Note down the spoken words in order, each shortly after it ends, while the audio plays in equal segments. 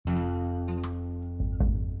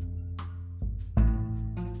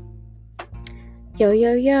Yo,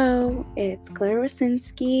 yo, yo, it's Claire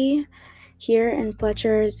Wasinski here in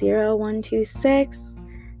Fletcher 0126,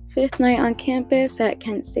 fifth night on campus at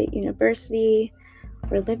Kent State University.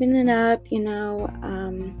 We're living it up,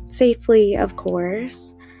 safely, of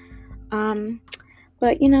course. Um,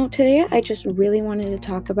 but today I just really wanted to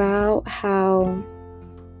talk about how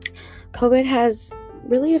COVID has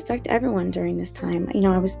really affected everyone during this time.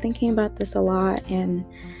 I was thinking about this a lot, and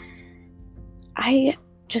I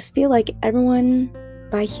just feel like everyone,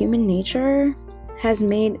 by human nature, has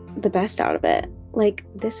made the best out of it. Like,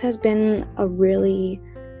 this has been a really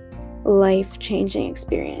life-changing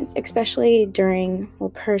experience, especially during,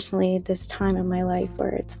 well, personally, this time in my life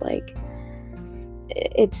where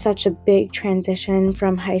it's such a big transition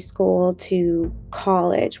from high school to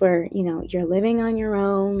college where, you're living on your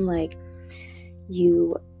own. Like,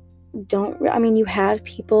 you you have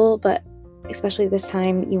people, but especially this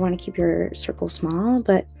time, you want to keep your circle small,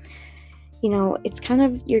 but it's kind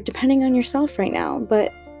of, you're depending on yourself right now,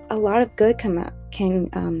 but a lot of good can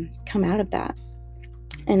come out of that.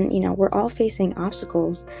 And we're all facing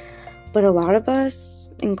obstacles, but a lot of us,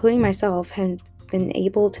 including myself, have been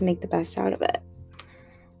able to make the best out of it.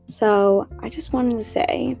 So I just wanted to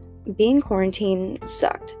say, being quarantined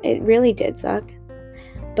sucked. It really did suck,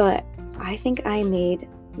 but I think I made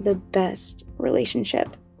the best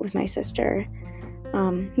relationship with my sister.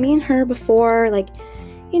 Me and her before,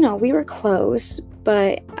 we were close,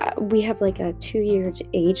 but we have like a 2-year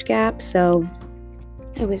age gap, so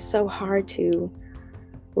it was so hard to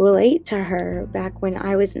relate to her back when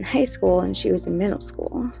I was in high school and she was in middle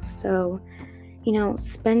school. So,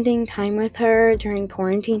 spending time with her during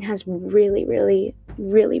quarantine has really, really,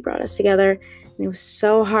 really brought us together. And it was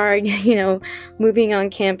so hard, moving on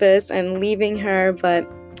campus and leaving her, but,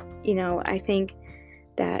 I think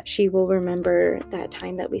that she will remember that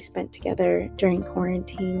time that we spent together during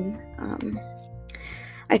quarantine.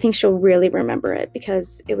 I think she'll really remember it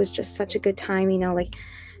because it was just such a good time.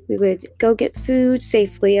 We would go get food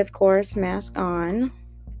safely, of course, mask on.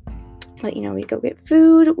 But, we'd go get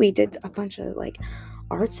food. We did a bunch of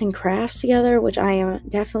arts and crafts together, which I am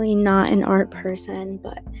definitely not an art person,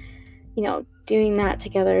 but, doing that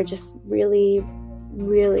together just really,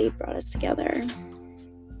 really brought us together.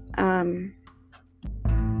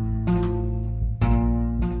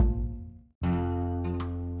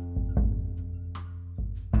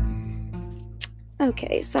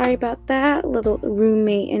 Okay, sorry about that. Little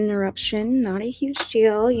roommate interruption. Not a huge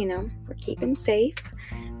deal, we're keeping safe.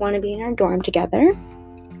 Want to be in our dorm together.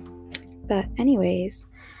 But anyways,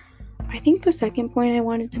 I think the second point I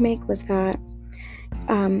wanted to make was that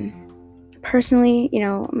personally,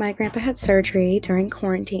 my grandpa had surgery during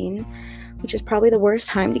quarantine, which is probably the worst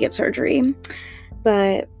time to get surgery.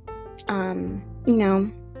 But,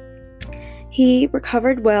 he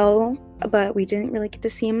recovered well, but we didn't really get to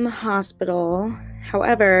see him in the hospital.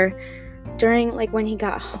 However, during when he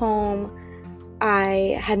got home,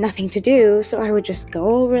 I had nothing to do, so I would just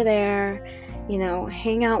go over there,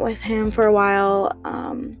 hang out with him for a while.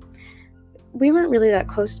 We weren't really that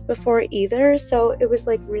close before either, so it was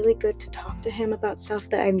really good to talk to him about stuff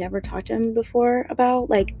that I've never talked to him before about.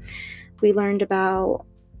 We learned about,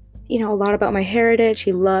 a lot about my heritage.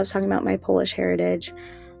 He loves talking about my Polish heritage.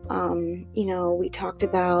 We talked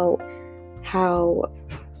about how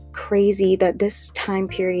crazy that this time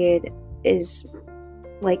period is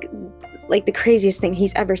like the craziest thing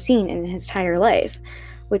he's ever seen in his entire life,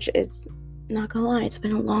 which is, not gonna lie, it's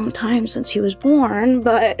been a long time since he was born,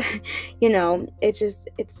 but it's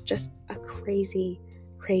just a crazy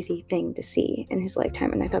thing to see in his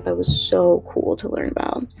lifetime, and I thought that was so cool to learn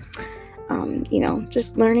about.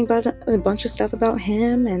 Just learning about a bunch of stuff about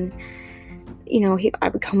him, and I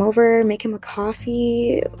would come over, make him a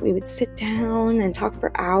coffee, we would sit down and talk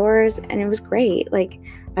for hours, and it was great.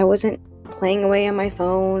 I wasn't playing away on my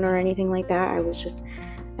phone or anything like that. I was just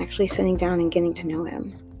actually sitting down and getting to know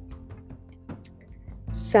him.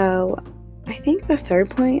 So I think the third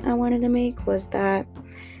point I wanted to make was that,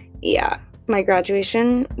 my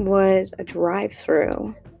graduation was a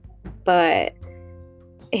drive-through, but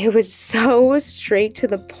it was so straight to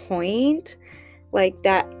the point,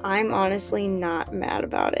 that I'm honestly not mad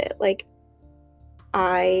about it.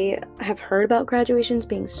 I have heard about graduations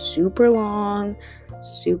being super long,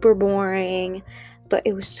 super boring, but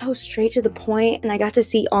it was so straight to the point, and I got to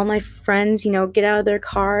see all my friends, get out of their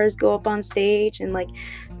cars, go up on stage, and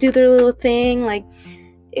do their little thing.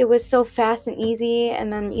 It was so fast and easy,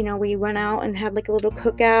 and then we went out and had a little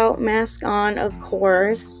cookout, mask on, of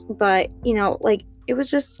course, but it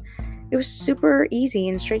was super easy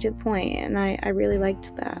and straight to the point, and I really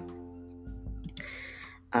liked that.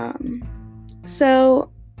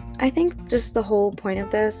 So I think just the whole point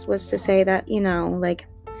of this was to say that, like,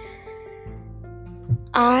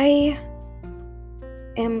 I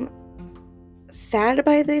am sad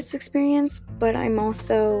by this experience, but I'm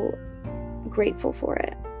also grateful for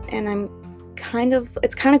it. And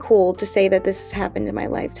it's kind of cool to say that this has happened in my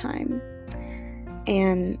lifetime.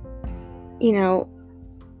 And,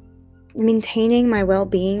 maintaining my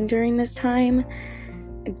well-being during this time,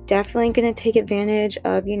 definitely going to take advantage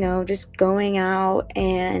of, just going out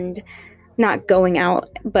and not going out,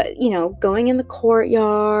 but, going in the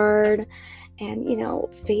courtyard and,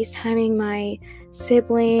 FaceTiming my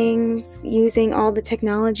siblings, using all the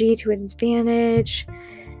technology to its advantage,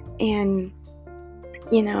 and,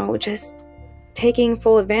 just taking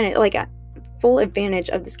full advantage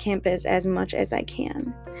of this campus as much as I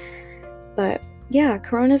can. But yeah,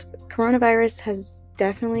 coronavirus has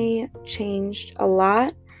definitely changed a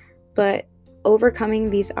lot, but overcoming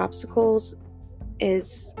these obstacles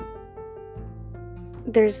there's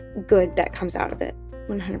good that comes out of it,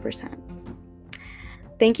 100%.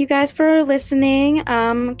 Thank you guys for listening.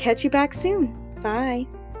 Catch you back soon. Bye.